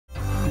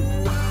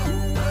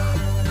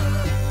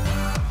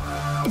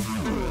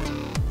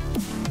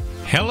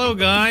Hello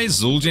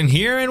guys, Zul'jin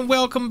here, and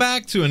welcome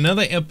back to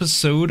another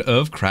episode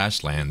of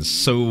Crashlands.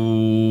 So,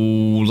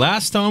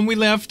 last time we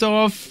left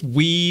off,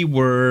 we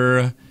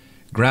were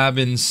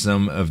grabbing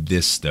some of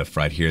this stuff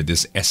right here,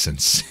 this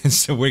essence.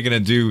 So we're gonna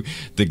do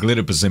the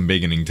Glidopus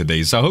Embiggening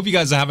today. So I hope you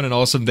guys are having an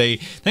awesome day.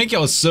 Thank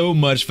y'all so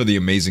much for the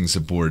amazing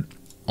support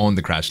on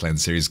the Crashlands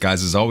series.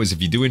 Guys, as always, if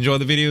you do enjoy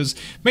the videos,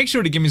 make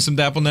sure to give me some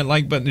dap on that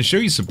like button to show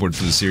your support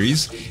for the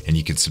series, and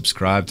you can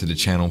subscribe to the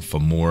channel for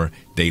more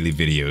daily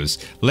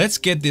videos. Let's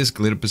get this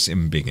Glidopus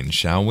Embiggened,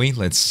 shall we?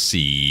 Let's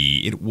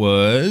see. It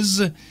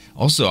was...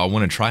 Also, I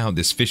want to try out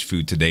this fish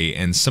food today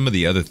and some of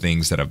the other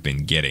things that I've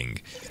been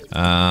getting.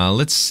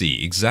 Let's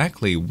see.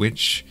 Exactly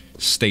which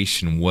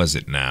station was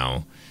it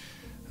now?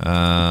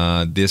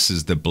 This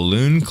is the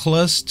balloon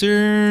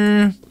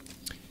cluster.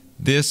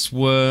 This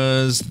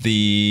was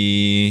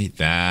the...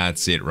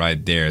 That's it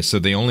right there. So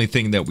the only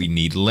thing that we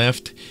need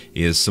left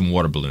is some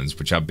water balloons,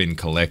 which I've been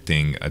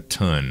collecting a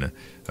ton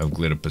of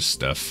Glidopus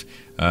stuff.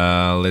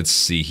 Let's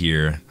see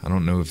here. I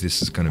don't know if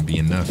this is going to be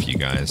enough, you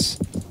guys.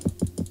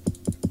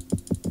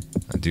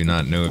 I do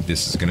not know if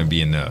this is going to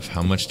be enough.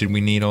 How much did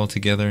we need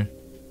altogether?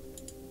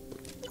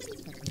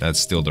 That's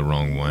still the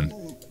wrong one.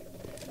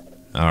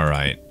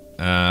 Alright.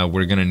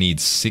 We're going to need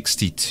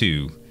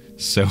 62.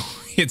 So...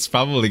 it's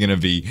probably going to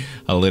be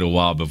a little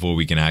while before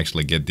we can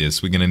actually get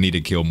this. We're going to need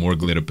to kill more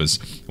Glidopus,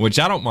 which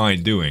I don't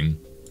mind doing.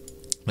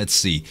 Let's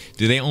see.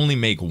 Do they only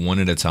make one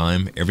at a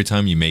time? Every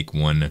time you make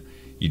one,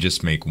 you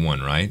just make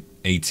one, right?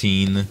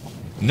 18.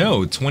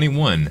 No,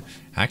 21.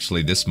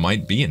 Actually, this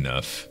might be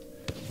enough.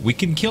 We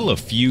can kill a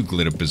few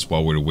Glidopus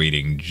while we're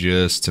waiting,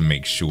 just to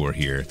make sure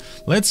here.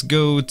 Let's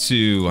go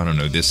to, I don't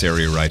know, this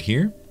area right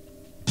here.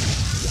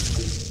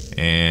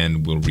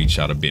 And we'll reach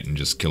out a bit and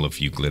just kill a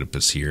few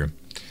Glidopus here.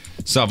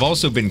 So I've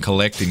also been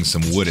collecting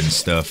some wood and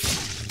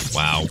stuff.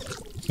 Wow.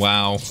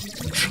 Wow.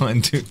 I'm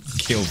trying to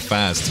kill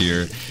fast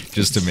here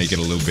just to make it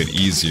a little bit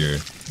easier.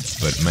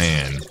 But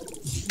man.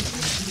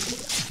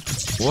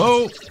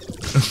 Whoa.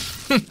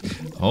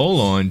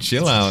 Hold on.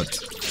 Chill out.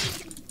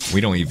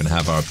 We don't even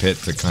have our pet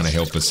to kind of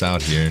help us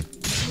out here.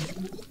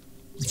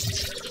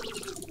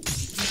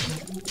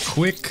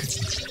 Quick.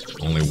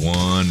 Only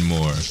one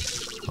more.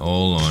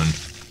 Hold on.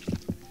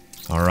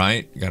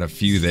 Alright, got a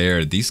few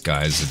there. These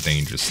guys are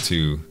dangerous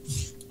too.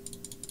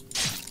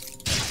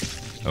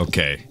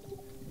 Okay.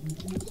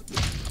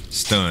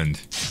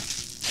 Stunned.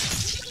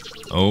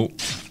 Oh.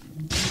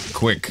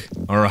 Quick.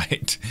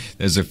 Alright.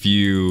 There's a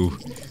few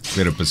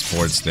Glidopus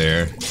forts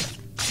there.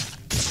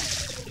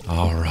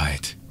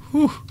 Alright.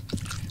 Whew.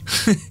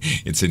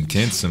 It's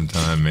intense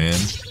sometimes, man.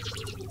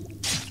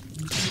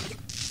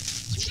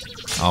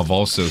 I've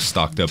also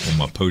stocked up on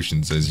my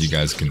potions, as you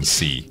guys can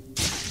see.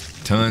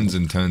 Tons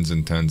and tons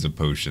and tons of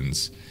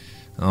potions.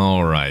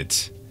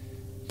 Alright.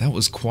 That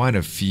was quite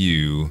a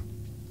few.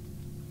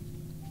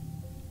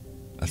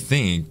 I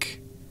think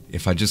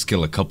if I just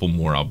kill a couple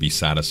more, I'll be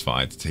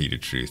satisfied, to tell you the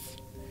truth.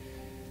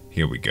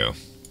 Here we go.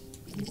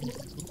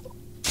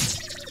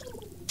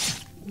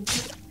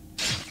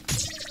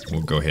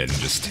 We'll go ahead and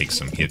just take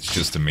some hits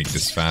just to make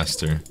this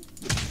faster.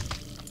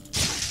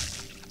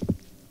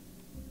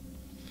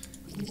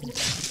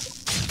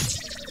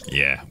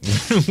 Yeah,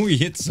 we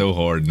hit so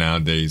hard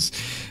nowadays.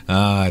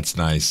 It's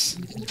nice.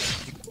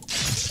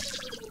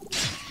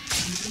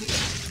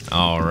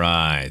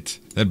 Alright.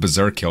 That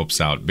Berserk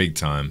helps out big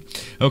time.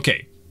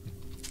 Okay,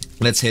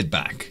 let's head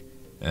back.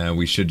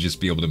 We should just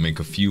be able to make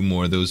a few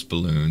more of those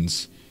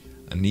balloons.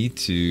 I need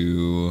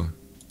to...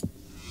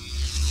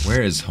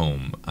 Where is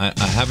home? I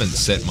haven't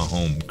set my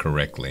home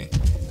correctly.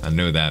 I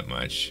know that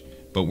much.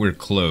 But we're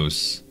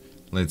close.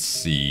 Let's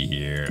see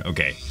here.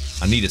 Okay,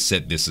 I need to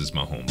set this as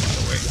my home, by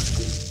the way.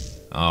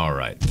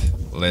 Alright,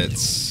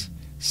 let's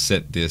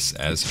set this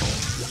as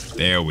home.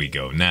 There we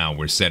go. Now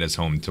we're set as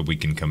home until we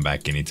can come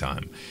back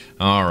anytime.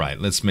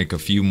 Alright, let's make a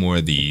few more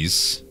of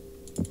these.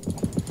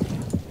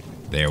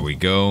 There we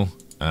go.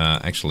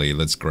 Actually,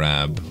 let's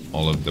grab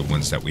all of the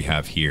ones that we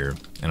have here.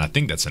 And I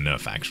think that's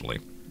enough, actually.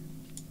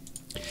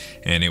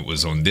 And it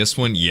was on this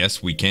one.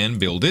 Yes, we can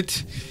build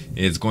it.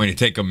 It's going to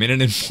take 1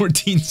 minute and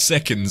 14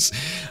 seconds.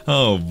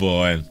 Oh,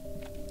 boy.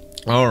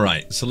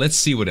 Alright, so let's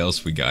see what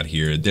else we got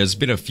here. There's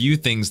been a few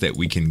things that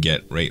we can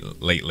get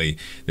lately.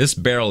 This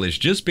barrel is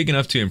just big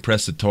enough to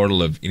impress a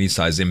turtle of any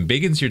size.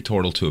 Embiggens your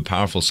turtle to a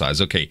powerful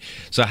size. Okay,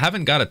 so I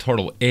haven't got a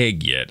turtle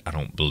egg yet, I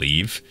don't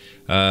believe.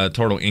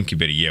 Turtle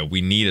incubator, yeah,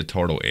 we need a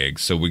turtle egg,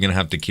 so we're gonna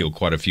have to kill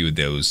quite a few of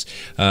those.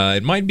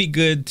 It might be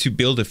good to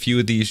build a few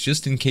of these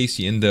just in case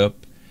you end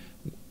up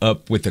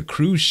with a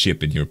cruise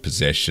ship in your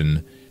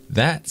possession.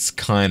 That's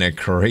kind of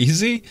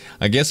crazy.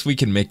 I guess we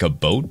can make a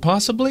boat,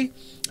 possibly?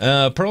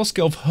 Pearl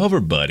Scale Hover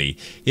Buddy.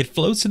 It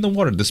floats in the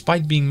water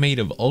despite being made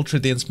of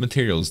ultra-dense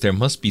materials. There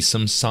must be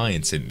some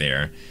science in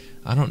there.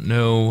 I don't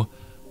know.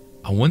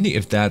 I wonder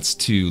if that's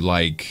to,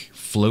 like,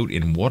 float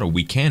in water.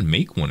 We can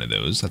make one of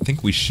those. I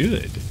think we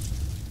should.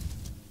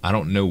 I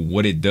don't know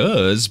what it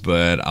does,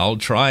 but I'll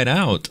try it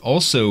out.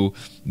 Also,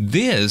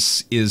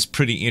 this is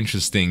pretty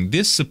interesting.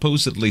 This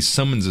supposedly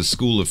summons a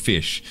school of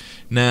fish.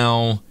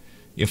 Now...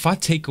 if I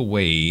take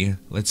away,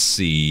 let's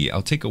see,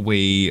 I'll take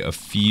away a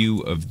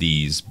few of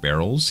these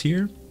barrels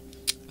here.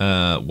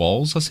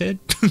 Walls, I said.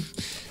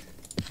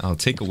 I'll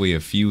take away a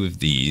few of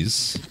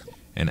these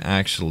and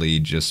actually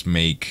just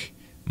make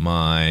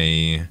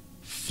my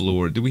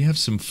floor. Do we have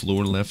some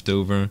floor left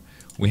over?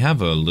 We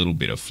have a little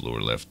bit of floor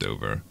left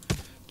over.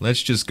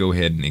 Let's just go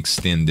ahead and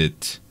extend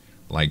it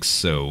like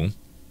so.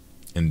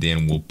 And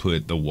then we'll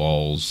put the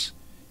walls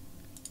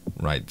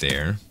right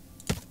there.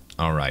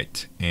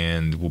 Alright,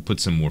 and we'll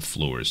put some more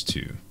floors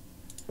too.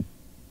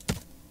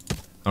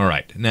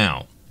 Alright,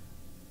 now,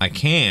 I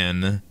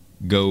can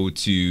go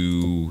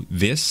to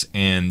this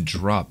and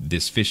drop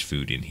this fish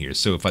food in here.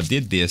 So if I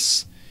did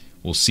this,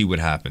 we'll see what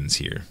happens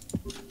here.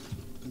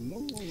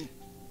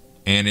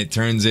 And it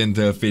turns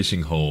into a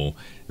fishing hole.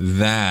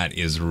 That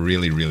is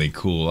really, really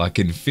cool. I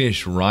can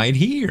fish right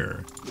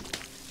here.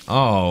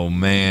 Oh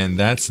man,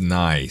 that's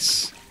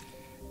nice.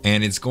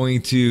 And it's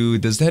going to,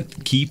 does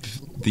that keep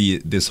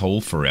this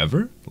hole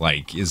forever?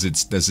 Like, does it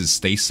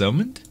stay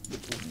summoned?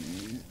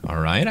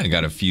 Alright, I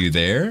got a few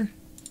there.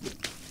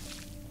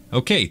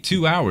 Okay,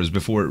 2 hours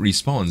before it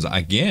respawns.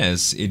 I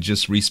guess it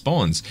just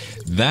respawns.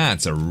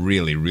 That's a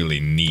really, really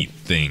neat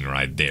thing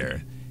right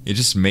there. It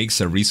just makes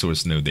a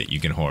resource node that you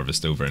can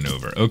harvest over and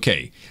over.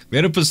 Okay,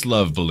 Glidopus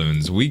love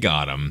balloons. We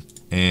got them.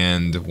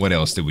 And what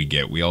else did we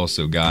get? We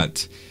also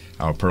got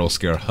our Pearl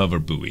Scare hover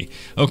buoy.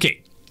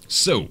 Okay,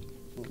 so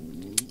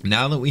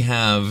now that we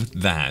have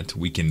that,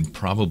 we can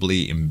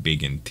probably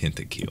embiggen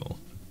Tentakill.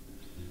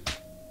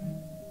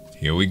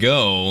 Here we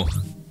go.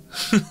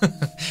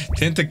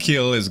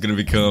 Tentakill is gonna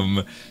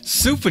become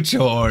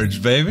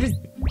supercharged, baby.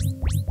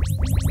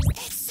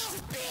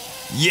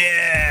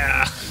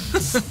 Yeah!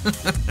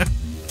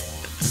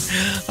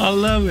 I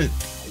love it.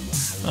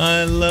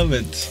 I love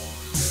it.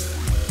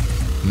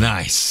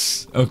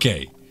 Nice.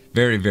 Okay.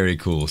 Very, very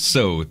cool.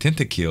 So,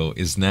 Tentakill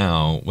is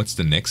now... What's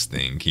the next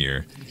thing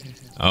here?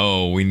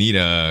 Oh, we need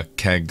a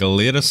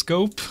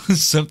kaleidoscope?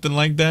 Something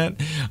like that?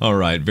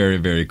 Alright, very,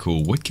 very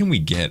cool. What can we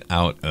get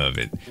out of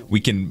it? We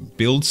can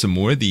build some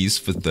more of these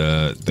for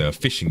the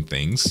fishing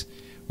things,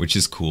 which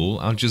is cool.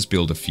 I'll just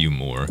build a few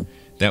more.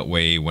 That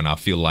way, when I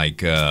feel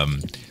like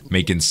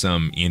making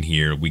some in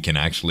here, we can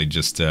actually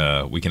just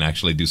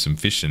do some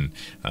fishing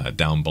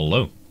down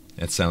below.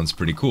 That sounds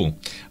pretty cool.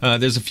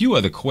 There's a few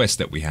other quests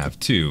that we have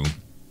too.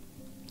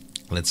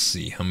 Let's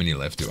see, how many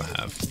left do I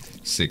have?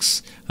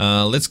 6.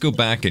 Let's go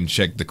back and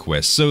check the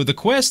quest. So the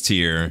quest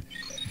here,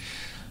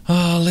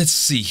 let's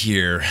see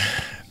here.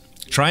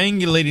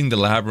 Triangulating the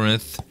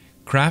labyrinth,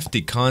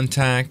 crafty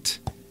contact,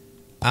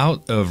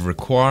 out of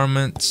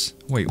requirements.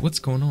 Wait, what's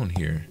going on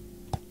here?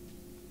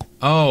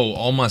 Oh,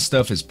 all my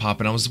stuff is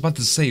popping. I was about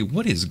to say,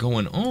 what is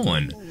going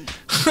on?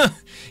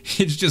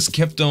 It just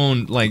kept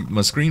on, like,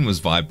 my screen was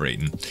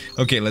vibrating.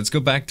 Okay, let's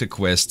go back to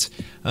quest.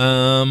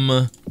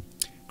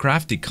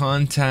 Crafty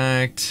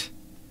contact.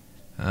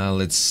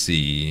 Let's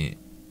see.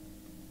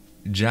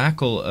 Jack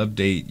will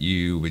update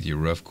you with your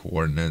rough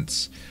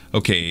coordinates.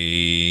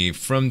 Okay,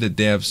 from the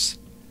depths,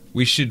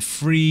 we should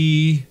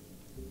free...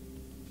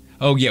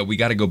 Oh yeah, we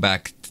gotta go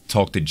back to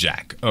talk to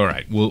Jack.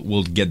 Alright,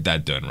 we'll get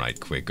that done right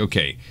quick.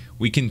 Okay,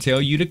 we can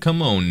tell you to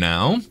come on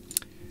now.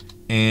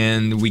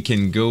 And we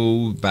can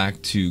go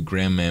back to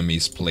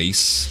Grandmammy's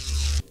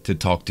place to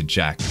talk to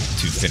Jack to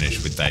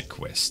finish with that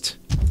quest.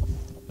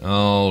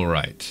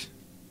 Alright.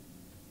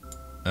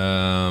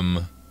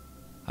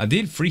 I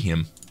did free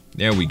him.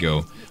 There we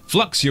go.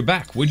 Flux, you're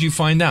back. What'd you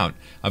find out?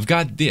 I've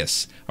got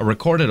this. I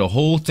recorded a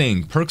whole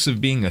thing. Perks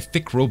of being a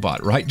thick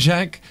robot, right,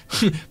 Jack?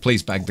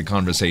 Plays back the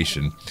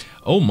conversation.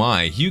 Oh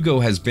my, Hugo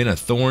has been a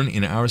thorn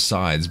in our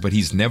sides, but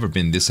he's never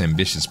been this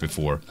ambitious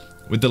before.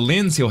 With the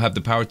lens, he'll have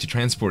the power to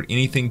transport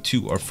anything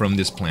to or from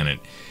this planet.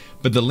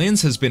 But the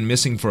lens has been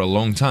missing for a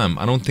long time.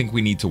 I don't think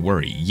we need to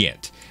worry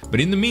yet. But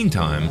in the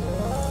meantime...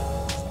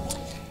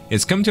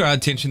 It's come to our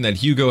attention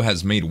that Hugo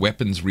has made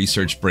weapons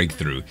research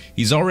breakthrough.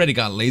 He's already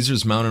got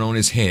lasers mounted on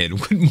his head.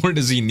 What more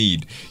does he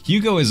need?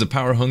 Hugo is a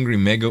power-hungry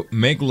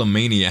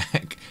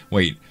megalomaniac.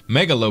 Wait,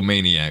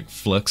 megalomaniac,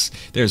 Flux.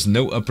 There's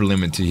no upper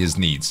limit to his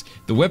needs.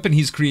 The weapon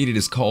he's created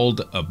is called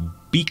a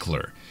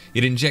Beakler.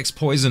 It injects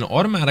poison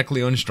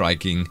automatically on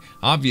striking.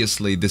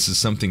 Obviously, this is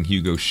something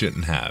Hugo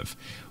shouldn't have.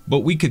 But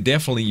we could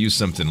definitely use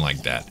something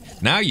like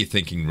that. Now you're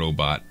thinking,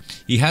 robot.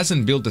 He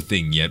hasn't built a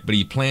thing yet, but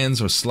he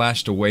plans or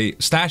stash away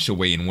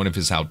in one of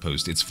his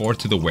outposts. It's far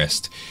to the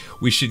west.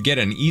 We should get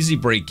an easy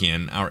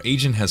break-in. Our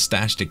agent has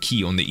stashed a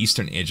key on the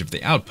eastern edge of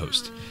the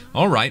outpost.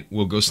 Alright,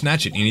 we'll go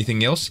snatch it.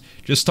 Anything else?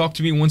 Just talk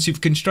to me once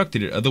you've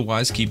constructed it,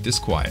 otherwise keep this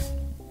quiet.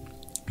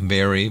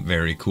 Very,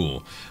 very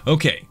cool.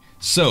 Okay,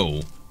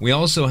 so we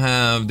also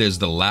have, there's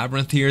the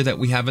labyrinth here that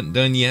we haven't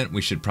done yet.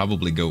 We should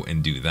probably go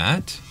and do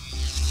that.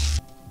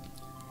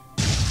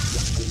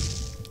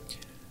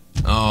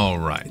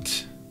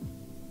 Alright.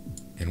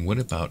 And what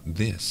about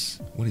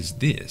this? What is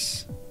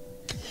this?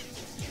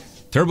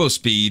 Turbo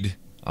speed.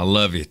 I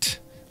love it.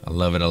 I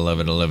love it, I love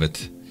it, I love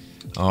it.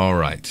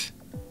 Alright.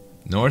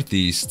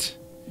 Northeast.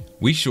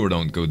 We sure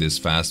don't go this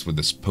fast with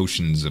the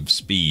potions of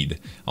speed.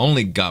 I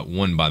only got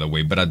one, by the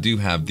way, but I do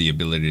have the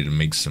ability to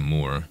make some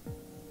more.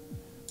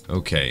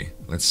 Okay,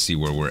 let's see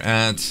where we're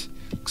at.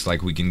 Looks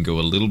like we can go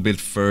a little bit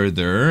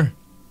further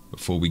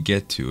before we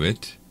get to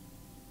it.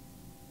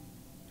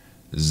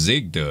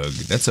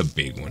 Zigdug, that's a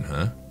big one,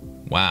 huh?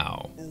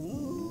 Wow.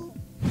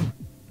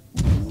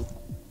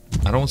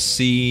 I don't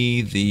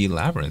see the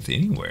labyrinth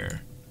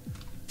anywhere.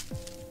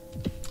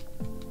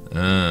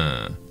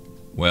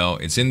 Well,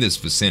 it's in this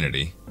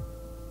vicinity.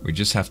 We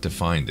just have to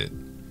find it.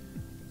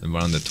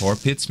 Around the tar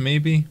pits,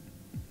 maybe?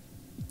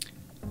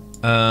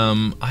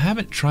 I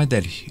haven't tried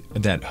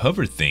that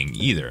hover thing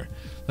either.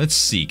 Let's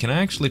see, can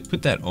I actually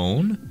put that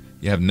on?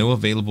 You have no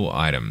available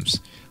items.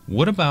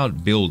 What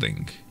about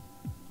building?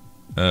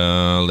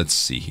 Let's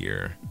see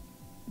here.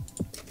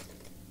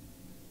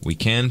 We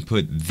can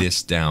put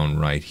this down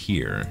right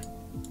here.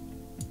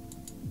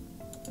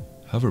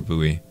 Hover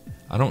buoy.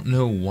 I don't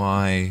know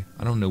why.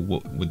 I don't know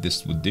what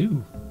this would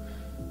do.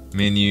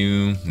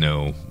 Menu.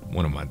 No.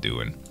 What am I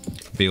doing?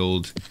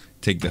 Build.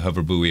 Take the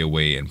hover buoy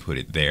away and put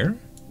it there.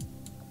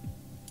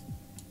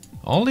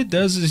 All it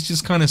does is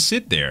just kind of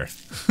sit there.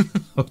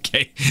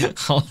 Okay.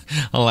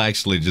 I'll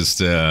actually just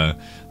let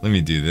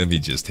me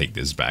just take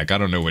this back. I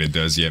don't know what it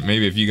does yet.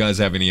 Maybe if you guys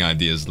have any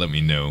ideas, let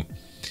me know.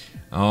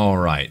 All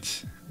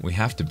right. We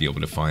have to be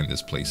able to find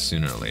this place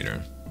sooner or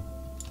later.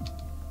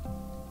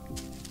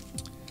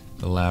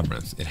 The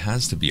labyrinth. It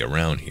has to be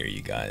around here,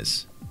 you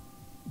guys.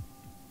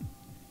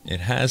 It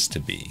has to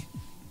be.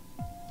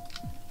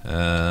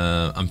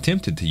 I'm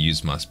tempted to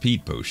use my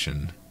speed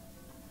potion.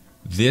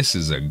 This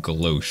is a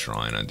glow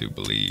shrine, I do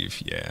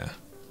believe. Yeah.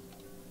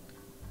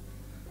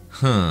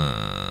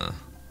 Huh.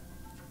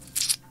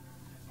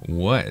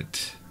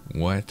 What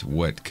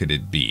could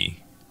it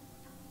be?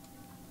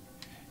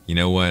 You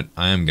know what?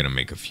 I am gonna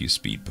make a few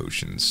speed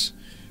potions.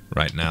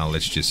 Right now,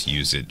 let's just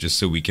use it, just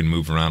so we can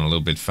move around a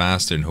little bit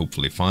faster and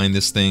hopefully find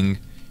this thing.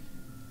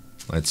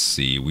 Let's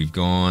see, we've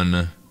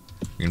gone...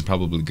 We can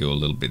probably go a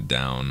little bit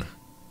down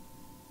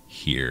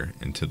here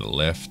and to the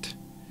left.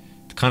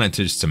 Kind of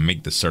just to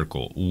make the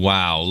circle.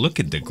 Wow, look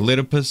at the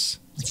Glidopus.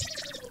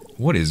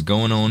 What is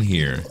going on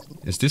here?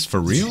 Is this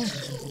for real?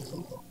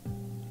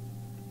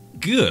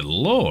 Good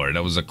lord,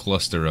 that was a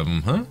cluster of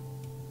them, huh?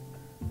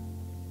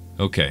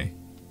 Okay.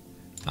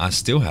 I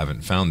still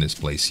haven't found this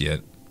place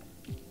yet.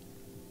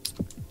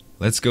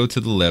 Let's go to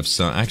the left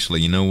side.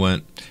 Actually, you know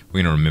what?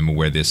 We're gonna remember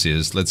where this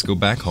is. Let's go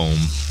back home.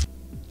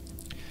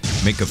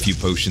 Make a few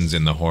potions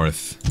in the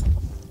hearth.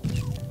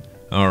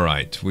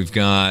 Alright, we've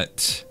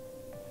got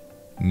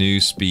new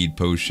speed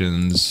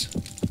potions.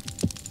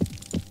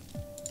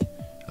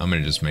 I'm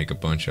gonna just make a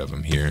bunch of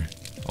them here.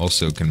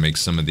 Also can make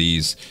some of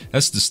these.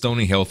 That's the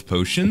stony health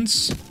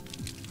potions.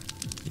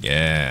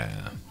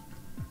 Yeah.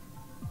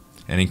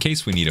 And in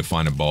case we need to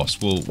find a boss,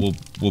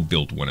 we'll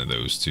build one of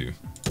those too.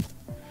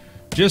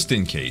 Just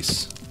in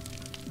case.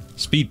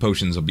 Speed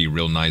potions will be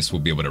real nice.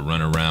 We'll be able to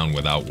run around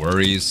without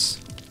worries.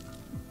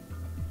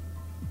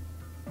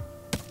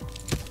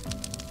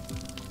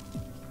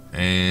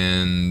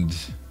 And...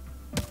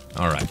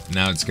 Alright,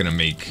 now it's gonna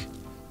make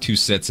 2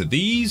 sets of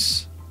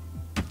these.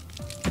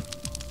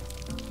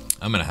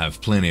 I'm gonna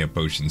have plenty of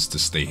potions to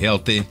stay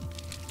healthy.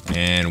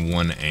 And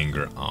 1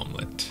 anger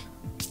omelet.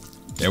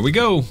 There we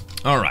go!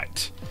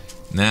 Alright.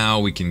 Now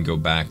we can go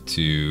back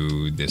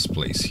to this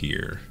place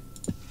here.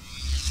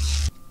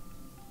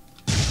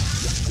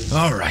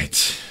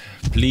 Alright.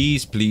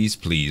 Please, please,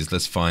 please,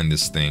 let's find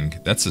this thing.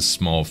 That's a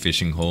small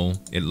fishing hole.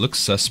 It looks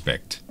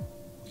suspect.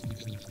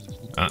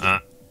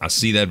 I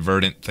see that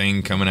verdant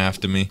thing coming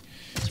after me.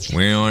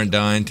 We aren't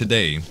dying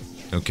today.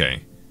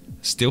 Okay.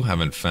 Still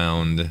haven't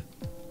found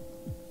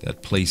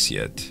that place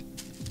yet.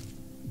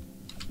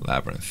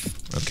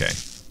 Labyrinth. Okay.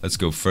 Let's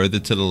go further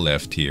to the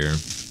left here.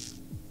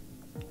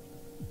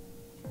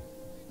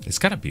 It's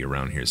gotta be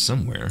around here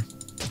somewhere.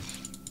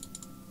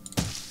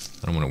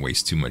 I don't want to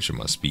waste too much of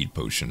my speed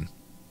potion.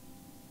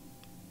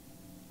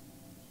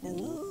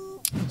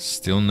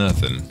 Still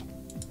nothing.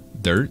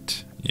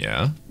 Dirt?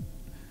 Yeah.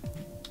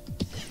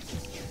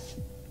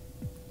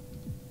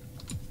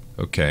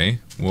 Okay,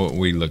 what are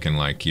we looking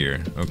like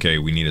here? Okay,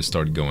 we need to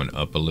start going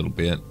up a little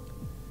bit.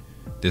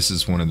 This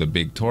is one of the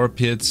big tar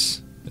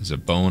pits. There's a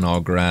bone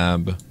I'll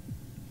grab.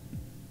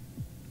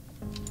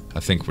 I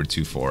think we're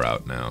too far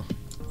out now.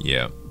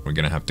 Yeah, we're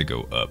gonna have to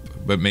go up.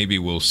 But maybe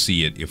we'll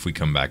see it if we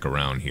come back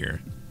around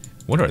here.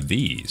 What are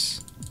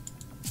these?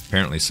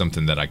 Apparently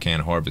something that I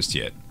can't harvest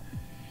yet.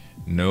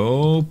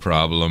 No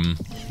problem.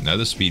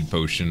 Another speed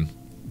potion.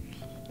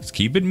 Let's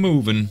keep it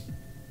moving.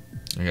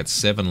 I got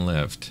 7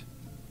 left.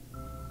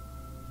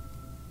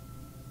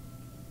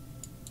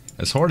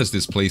 As hard as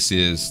this place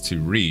is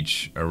to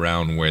reach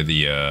around where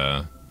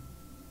the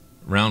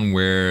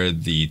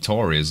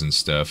tar is and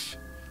stuff,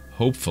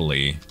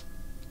 hopefully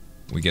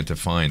we get to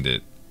find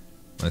it.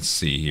 Let's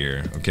see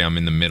here. Okay, I'm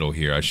in the middle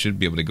here. I should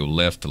be able to go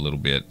left a little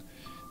bit.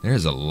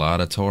 There's a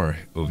lot of tar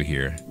over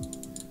here.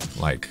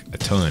 Like, a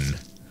ton.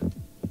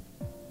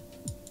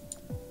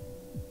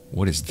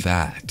 What is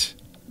that?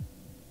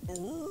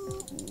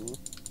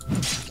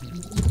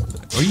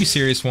 Are you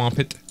serious,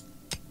 Wampet?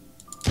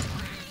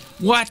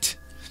 What?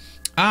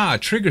 Ah,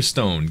 trigger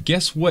stone.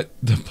 Guess what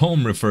the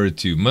poem referred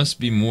to? Must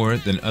be more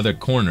than other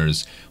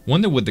corners.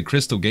 Wonder what the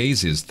crystal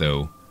gaze is,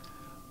 though.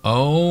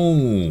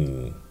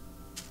 Oh.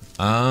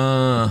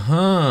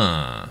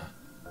 Uh-huh.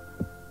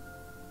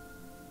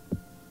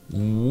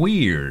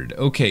 Weird.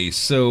 Okay,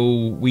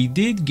 so we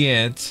did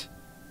get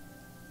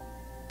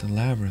the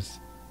labyrinth.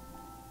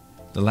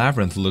 The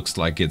labyrinth looks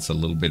like it's a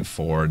little bit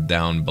far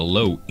down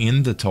below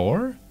in the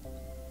tower.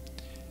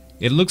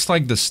 It looks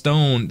like the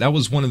stone, that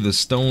was one of the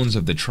stones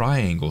of the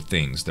triangle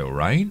things though,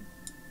 right?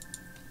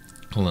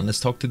 Hold on, let's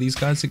talk to these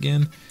guys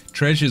again.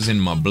 Treasure's in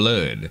my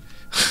blood.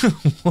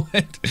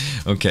 What?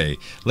 Okay,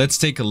 let's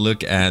take a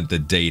look at the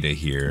data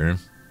here.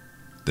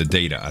 The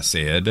data, I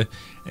said.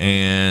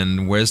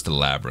 And where's the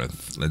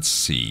labyrinth? Let's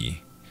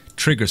see.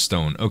 Trigger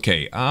stone.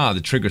 Okay,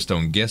 the trigger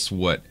stone. Guess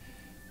what?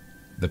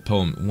 The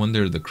poem,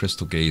 wonder the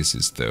crystal gaze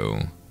is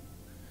though.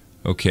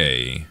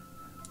 Okay.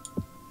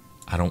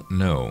 I don't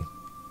know.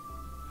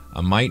 I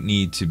might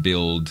need to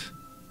build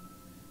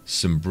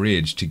some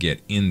bridge to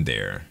get in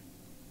there.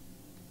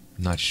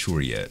 I'm not sure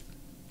yet.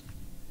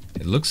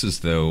 It looks as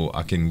though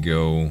I can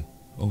go...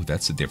 Oh,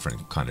 that's a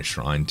different kind of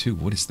shrine too.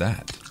 What is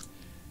that?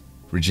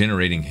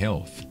 Regenerating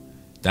health.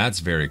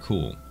 That's very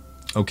cool.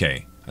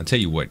 Okay, I'll tell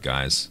you what,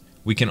 guys.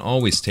 We can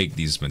always take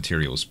these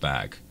materials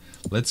back.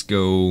 Let's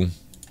go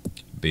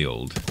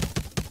build.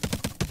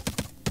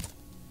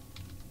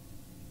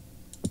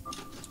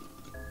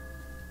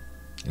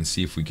 And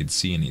see if we could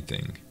see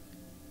anything.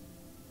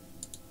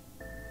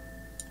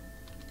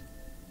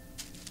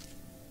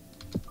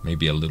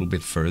 Maybe a little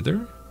bit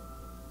further?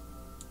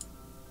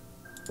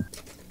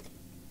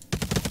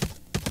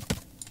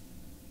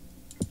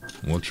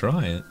 We'll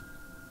try it.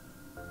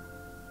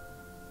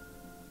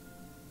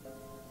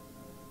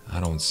 I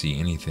don't see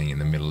anything in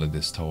the middle of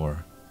this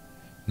tower.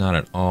 Not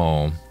at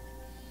all.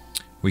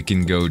 We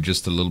can go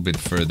just a little bit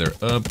further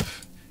up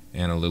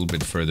and a little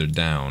bit further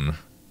down.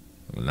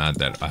 Well, not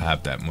that I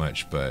have that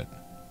much, but...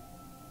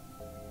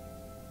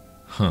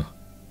 Huh.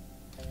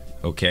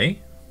 Okay.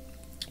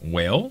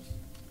 Well...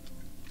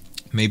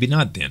 Maybe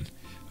not then.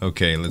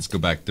 Okay, let's go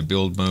back to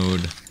build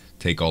mode.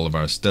 Take all of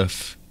our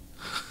stuff.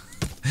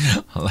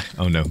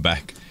 Oh no,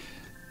 back.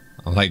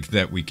 I like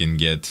that we can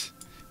get...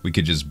 We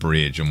could just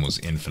bridge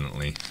almost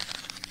infinitely.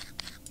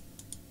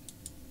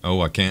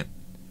 Oh, I can't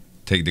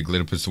take the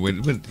Glidopus away,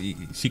 but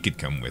she could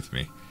come with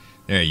me.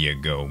 There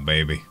you go,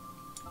 baby.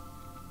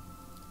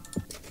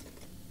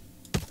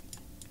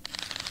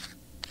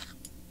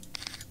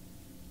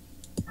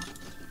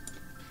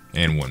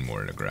 And one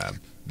more to grab.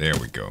 There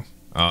we go.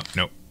 Oh,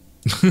 nope.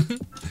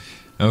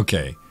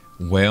 Okay,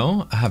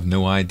 well, I have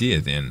no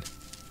idea then.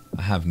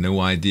 I have no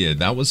idea.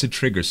 That was a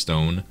trigger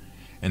stone,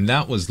 and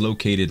that was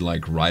located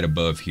like right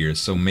above here,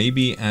 so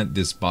maybe at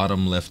this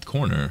bottom left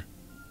corner.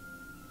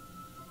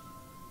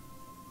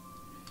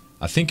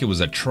 I think it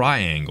was a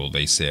triangle,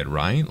 they said,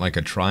 right? Like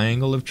a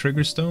triangle of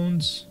trigger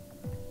stones?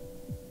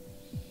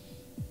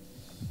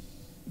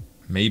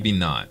 Maybe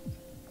not.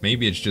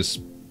 Maybe it's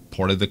just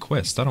part of the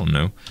quest. I don't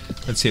know.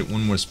 Let's hit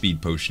one more speed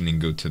potion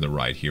and go to the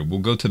right here. We'll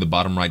go to the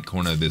bottom right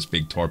corner of this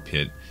big tar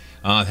pit.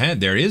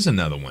 There is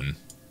another one.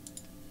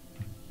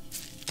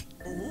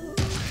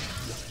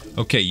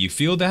 Okay, you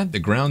feel that? The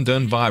ground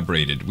done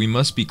vibrated. We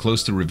must be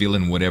close to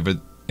revealing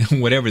whatever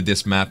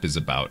this map is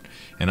about.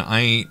 And I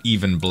ain't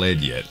even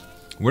bled yet.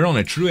 We're on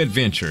a true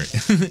adventure.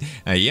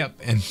 Yep,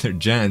 and they're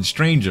giant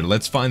stranger.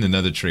 Let's find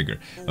another trigger.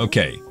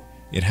 Okay,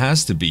 it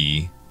has to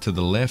be to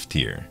the left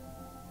here.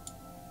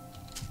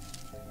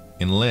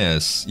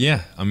 Unless,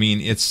 yeah, I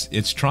mean,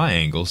 it's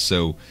triangle,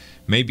 so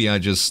maybe I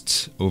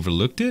just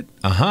overlooked it?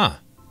 Aha!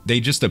 They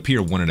just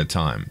appear one at a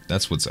time.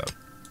 That's what's up.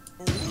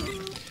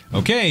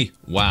 Okay,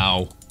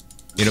 wow.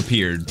 It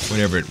appeared,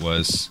 whatever it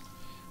was.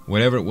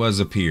 Whatever it was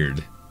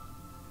appeared.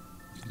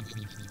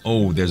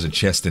 Oh, there's a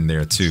chest in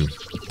there too.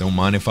 Don't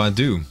mind if I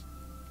do.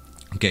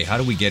 Okay, how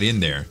do we get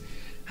in there?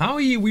 How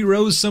we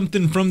rose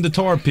something from the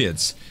tar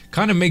pits?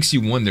 Kind of makes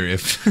you wonder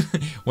if...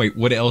 Wait,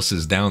 what else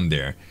is down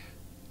there?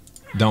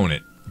 Don't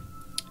it?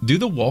 Do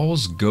the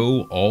walls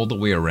go all the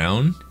way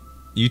around?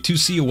 You two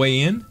see a way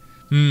in?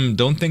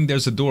 Don't think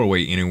there's a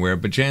doorway anywhere,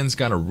 but Jan's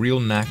got a real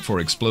knack for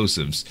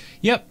explosives.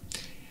 Yep,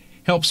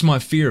 helps my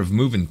fear of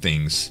moving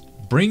things.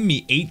 Bring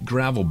me 8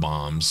 gravel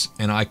bombs,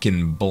 and I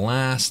can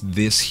blast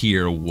this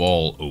here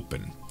wall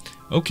open.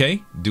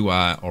 Okay, do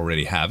I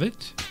already have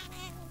it?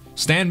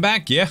 Stand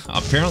back, yeah,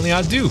 apparently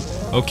I do.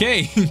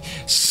 Okay,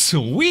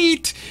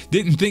 sweet!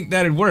 Didn't think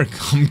that'd work,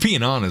 I'm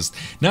being honest.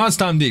 Now it's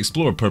time to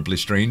explore, Purpley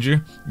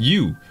Stranger.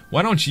 You,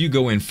 why don't you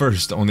go in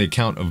first on the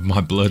account of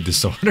my blood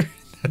disorder?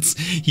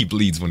 He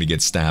bleeds when he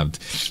gets stabbed,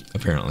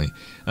 apparently.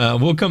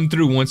 We'll come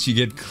through once you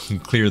get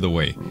clear the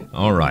way.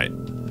 Alright.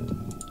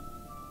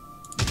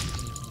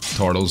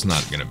 Turtle's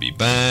not gonna be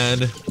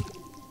bad.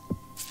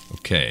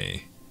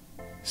 Okay.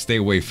 Stay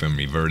away from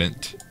me,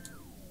 Verdant.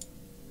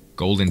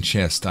 Golden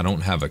chest, I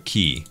don't have a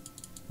key.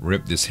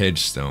 Rip this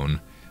hedgestone.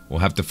 We'll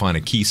have to find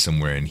a key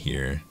somewhere in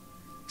here.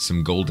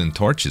 Some golden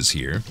torches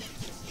here.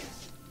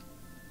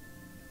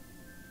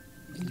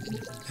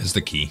 There's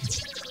the key.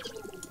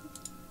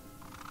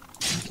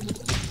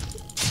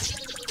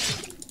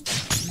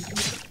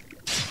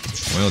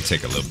 Well, it'll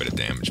take a little bit of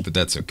damage, but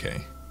that's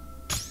okay.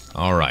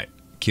 Alright.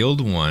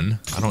 Killed one.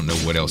 I don't know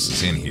what else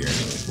is in here.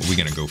 But we're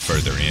gonna go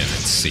further in and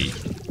see.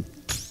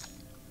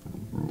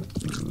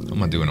 How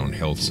am I doing on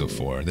health so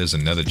far? There's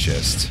another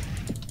chest.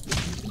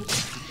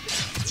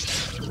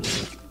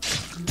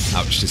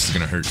 Ouch, this is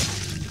gonna hurt.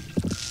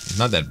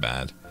 Not that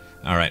bad.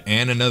 Alright,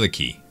 and another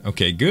key.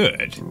 Okay,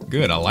 good.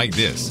 Good, I like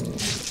this.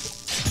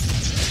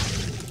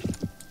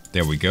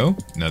 There we go.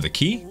 Another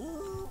key.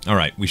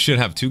 Alright, we should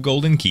have 2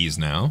 golden keys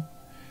now.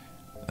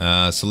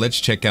 So let's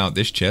check out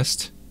this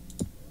chest.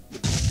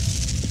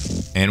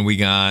 And we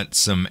got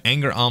some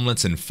anger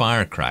omelets and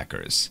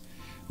firecrackers.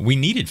 We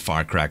needed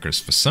firecrackers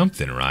for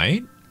something,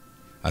 right?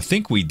 I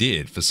think we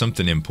did, for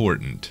something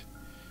important.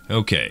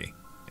 Okay.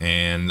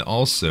 And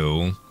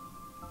also,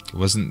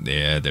 wasn't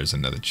there? There's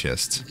another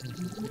chest.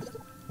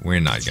 We're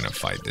not gonna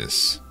fight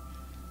this.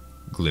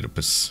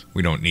 Glidopus.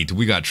 We don't need to.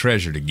 We got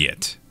treasure to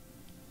get.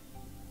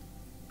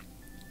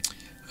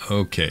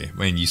 Okay,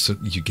 man, you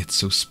get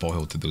so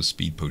spoiled to those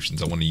speed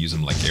potions. I want to use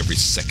them like every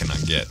second I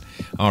get.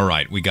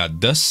 Alright, we got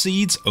dust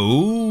seeds.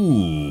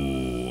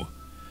 Oh!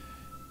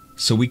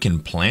 So we can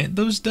plant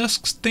those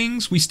dust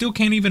things? We still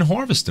can't even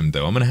harvest them,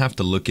 though. I'm going to have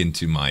to look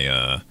into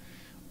my,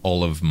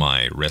 all of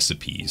my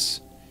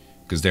recipes.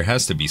 Because there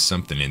has to be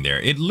something in there.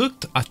 It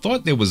looked, I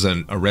thought there was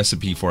a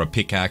recipe for a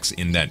pickaxe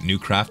in that new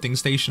crafting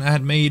station I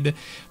had made.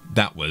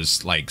 That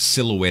was, like,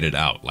 silhouetted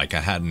out. Like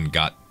I hadn't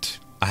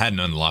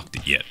unlocked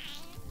it yet.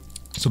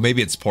 So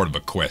maybe it's part of a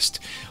quest.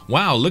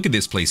 Wow, look at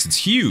this place. It's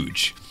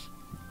huge.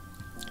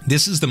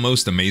 This is the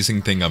most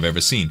amazing thing I've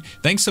ever seen.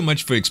 Thanks so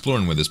much for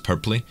exploring with us,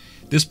 Purpley.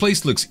 This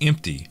place looks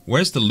empty.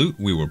 Where's the loot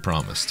we were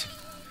promised?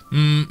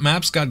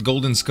 Map's got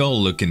golden skull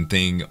looking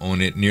thing on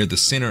it near the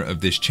center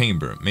of this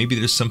chamber. Maybe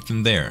there's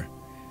something there.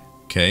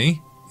 Okay.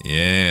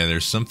 Yeah,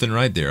 there's something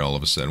right there all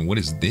of a sudden. What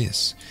is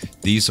this?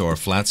 These are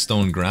flat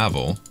stone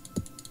gravel.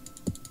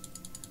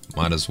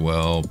 Might as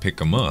well pick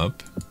them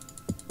up.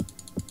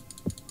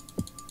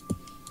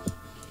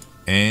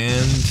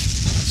 And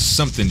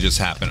something just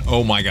happened.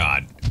 Oh my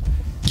god.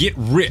 Get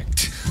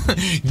wrecked.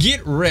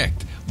 Get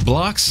wrecked.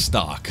 Block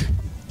stock.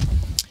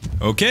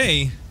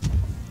 Okay.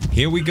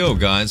 Here we go,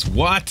 guys.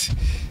 What?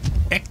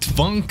 Echt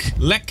funk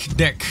lek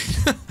deck.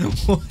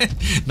 What?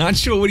 Not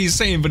sure what he's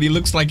saying, but he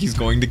looks like he's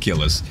going to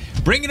kill us.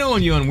 Bring it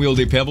on, you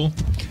unwieldy pebble.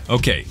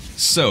 Okay,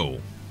 so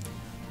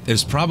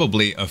there's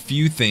probably a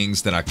few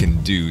things that I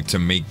can do to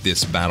make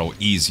this battle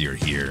easier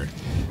here.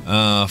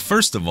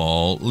 First of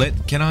all,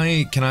 can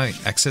I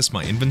access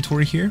my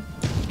inventory here?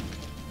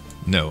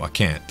 No, I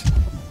can't.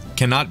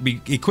 Cannot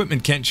be,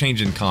 equipment can't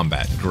change in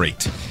combat.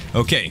 Great.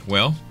 Okay,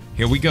 well,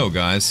 here we go,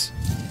 guys.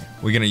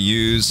 We're gonna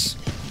use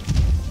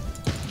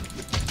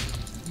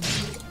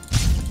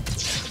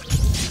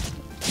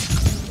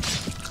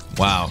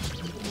wow.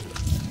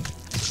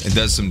 It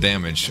does some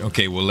damage.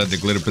 Okay, we'll let the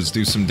Glidopus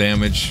do some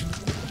damage.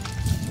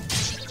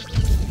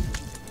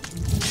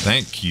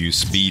 Thank you,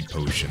 speed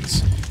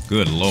potions.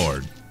 Good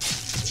lord.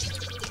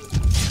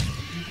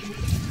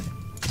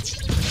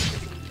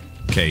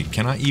 Okay,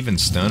 can I even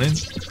stun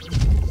it?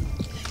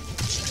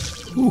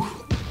 Whew.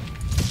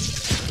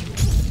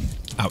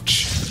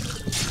 Ouch.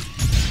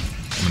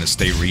 I'm gonna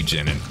stay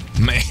regening.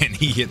 Man,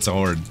 he hits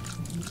hard.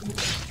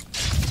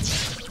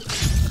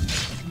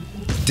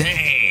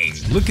 Dang!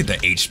 Look at the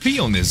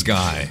HP on this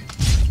guy.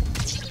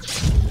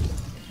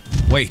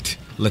 Wait,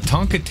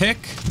 Latonka Tech?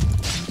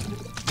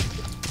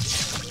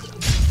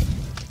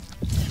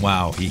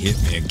 Wow, he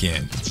hit me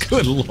again.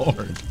 Good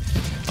lord.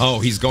 Oh,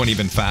 he's going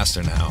even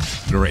faster now.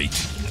 Great.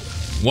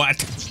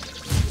 What?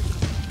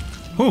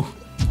 Whew.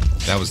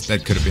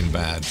 That could have been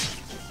bad.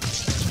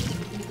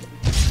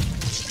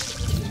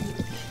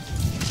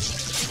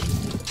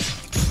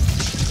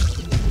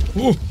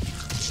 Whew.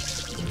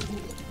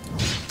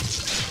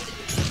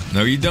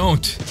 No, you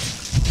don't.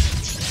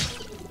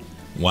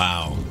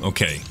 Wow.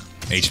 Okay.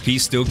 HP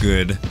still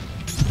good.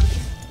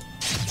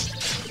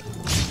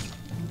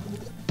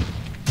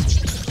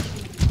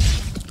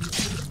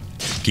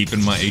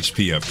 Keeping my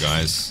HP up,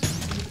 guys.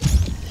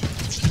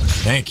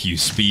 Thank you,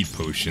 speed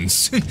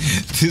potions.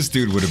 This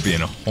dude would have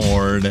been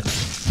hard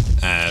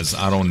as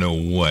I don't know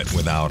what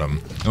without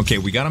him. Okay,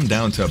 we got him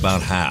down to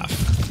about half.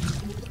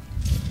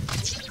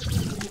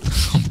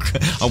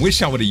 I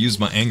wish I would have used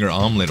my anger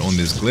omelet on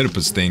this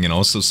Glidopus thing and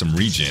also some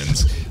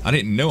regens. I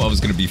didn't know I was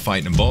going to be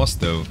fighting a boss,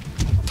 though.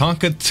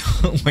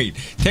 Wait.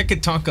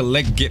 Tekka Tonka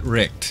leg get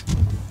wrecked.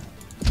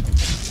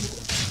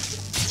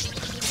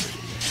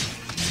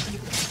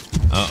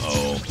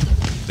 Uh-oh.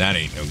 That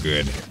ain't no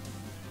good.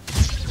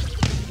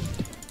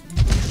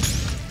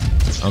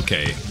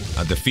 Okay,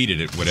 I defeated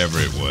it, whatever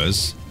it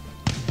was.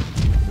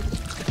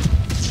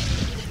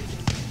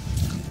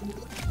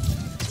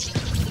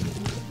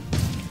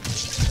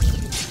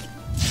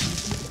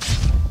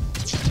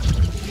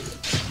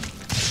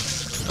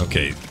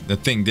 Okay, the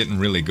thing didn't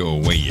really go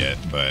away yet,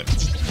 but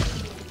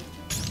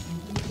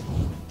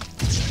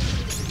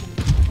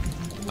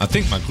I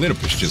think my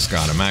Glidopus just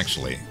got him,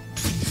 actually.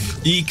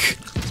 Eek.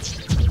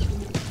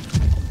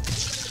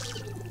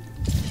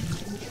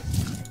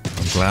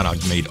 I'm glad I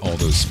made all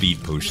those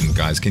speed potions,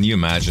 guys. Can you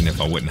imagine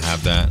if I wouldn't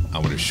have that? I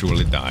would have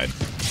surely died.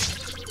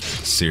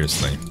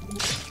 Seriously.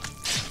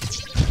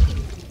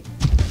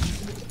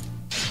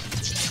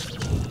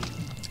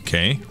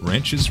 Okay,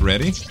 wrench is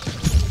ready.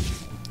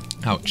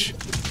 Ouch.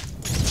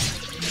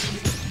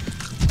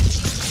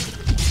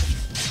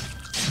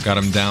 Got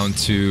him down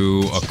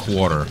to a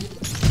quarter.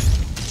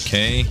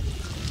 Okay.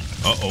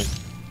 Uh-oh.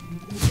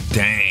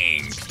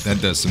 Dang. That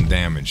does some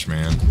damage,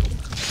 man.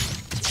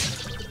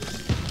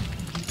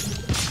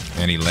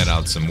 And he let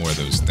out some more of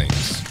those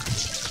things.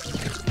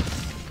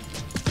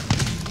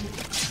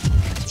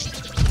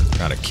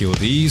 Gotta kill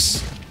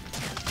these.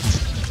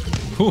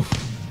 Whew.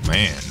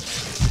 Man.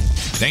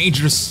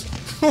 Dangerous.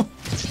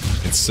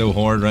 It's so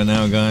hard right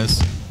now,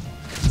 guys.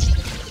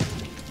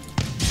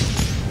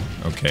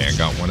 Okay, I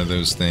got one of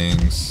those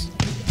things.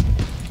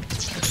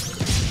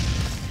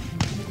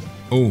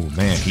 Oh,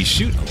 man, he's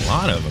shooting a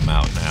lot of them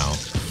out now.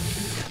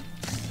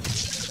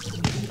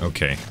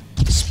 Okay,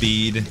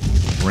 speed,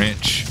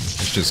 wrench.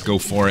 Let's just go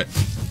for it.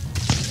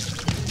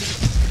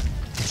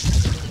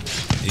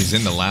 He's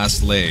in the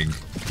last leg.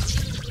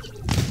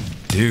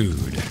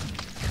 Dude,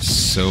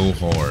 so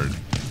hard.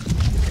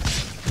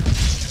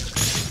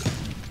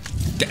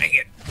 Dang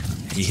it.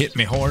 He hit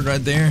me hard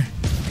right there.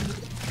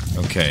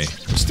 Okay,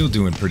 I'm still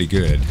doing pretty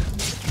good.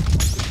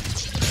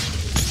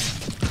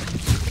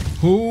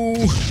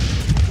 Ooh.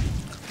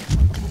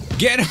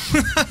 Get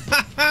him!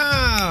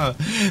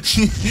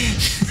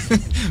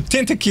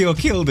 Tentakill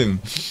killed him.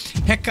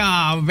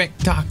 Hecka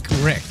Vecta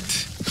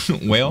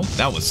correct. Well,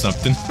 that was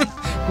something.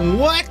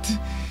 What?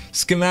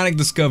 Schematic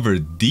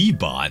discovered.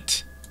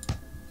 D-bot.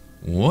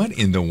 What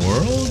in the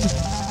world?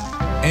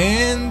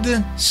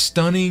 And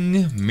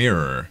stunning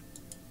mirror.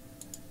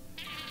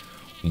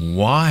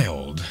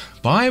 Wild.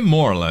 By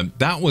Morla,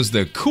 that was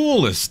the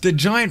coolest. The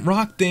giant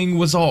rock thing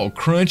was all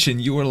crunch and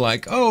you were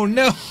like, oh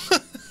no.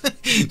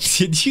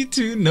 Did you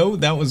two know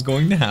that was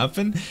going to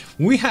happen?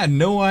 We had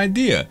no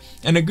idea.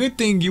 And a good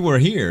thing you were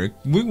here.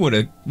 We would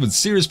have with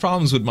serious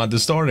problems with my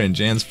Destarter and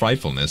Jan's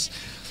frightfulness.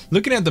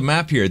 Looking at the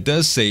map here, it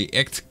does say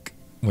Ect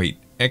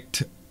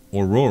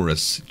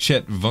Aurorus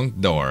Chet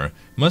Vunkdar.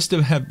 Must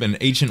have been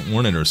Ancient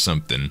Warning or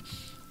something.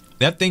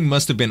 That thing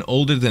must have been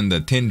older than the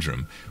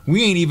Tendrum.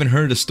 We ain't even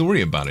heard a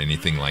story about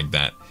anything like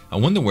that. I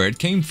wonder where it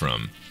came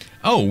from.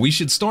 Oh, we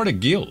should start a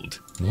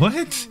guild.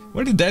 What?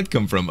 Where did that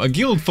come from? A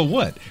guild for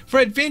what? For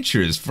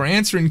adventures, for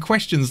answering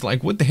questions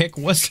like what the heck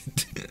was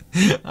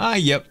it? Ah,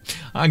 yep,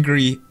 I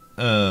agree,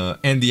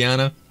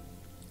 Andiana.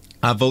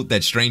 I vote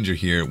that stranger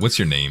here, what's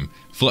your name?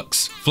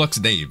 Flux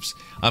Daves.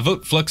 I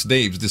vote Flux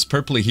Daves, this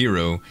purpley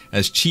hero,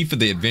 as chief of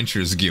the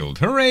Adventurers Guild.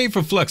 Hooray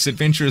for Flux,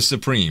 Adventurers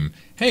Supreme.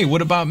 Hey,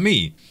 what about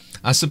me?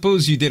 I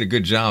suppose you did a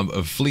good job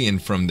of fleeing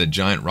from the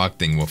giant rock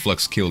thing while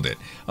Flux killed it.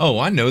 Oh,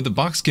 I know, the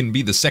box can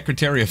be the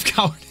Secretary of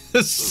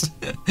Cowardice.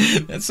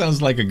 That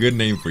sounds like a good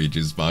name for you,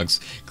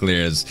 Juicebox.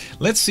 Clears.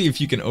 Let's see if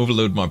you can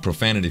overload my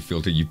profanity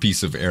filter, you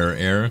piece of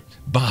error.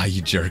 Bye,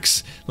 you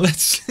jerks.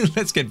 Let's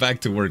get back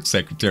to work,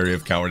 Secretary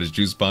of Cowardice,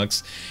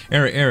 Juicebox.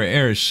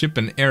 Error,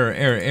 shipping,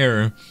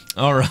 error.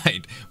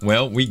 Alright,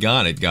 well, we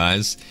got it,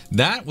 guys.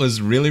 That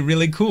was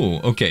really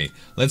cool. Okay,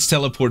 let's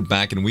teleport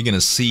back and we're gonna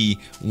see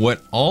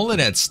what all of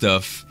that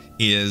stuff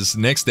is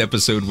next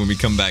episode when we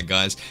come back,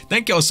 guys.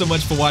 Thank y'all so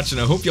much for watching.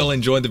 I hope y'all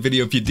enjoyed the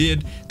video. If you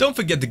did, don't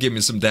forget to give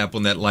me some dap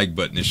on that like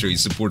button to show your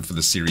support for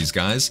the series,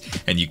 guys.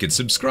 And you can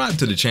subscribe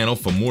to the channel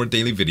for more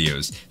daily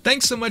videos.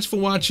 Thanks so much for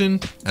watching.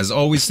 As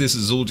always, this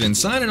is Zul'jin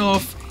signing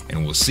off,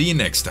 and we'll see you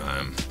next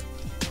time.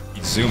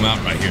 Zoom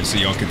out right here so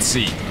y'all can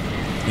see.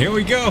 Here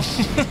we go.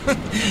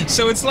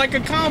 So it's like a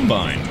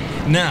combine.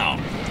 Now,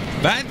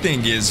 bad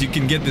thing is you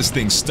can get this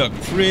thing stuck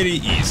pretty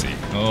easy.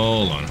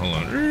 Hold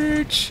on.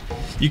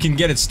 You can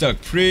get it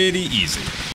stuck pretty easy.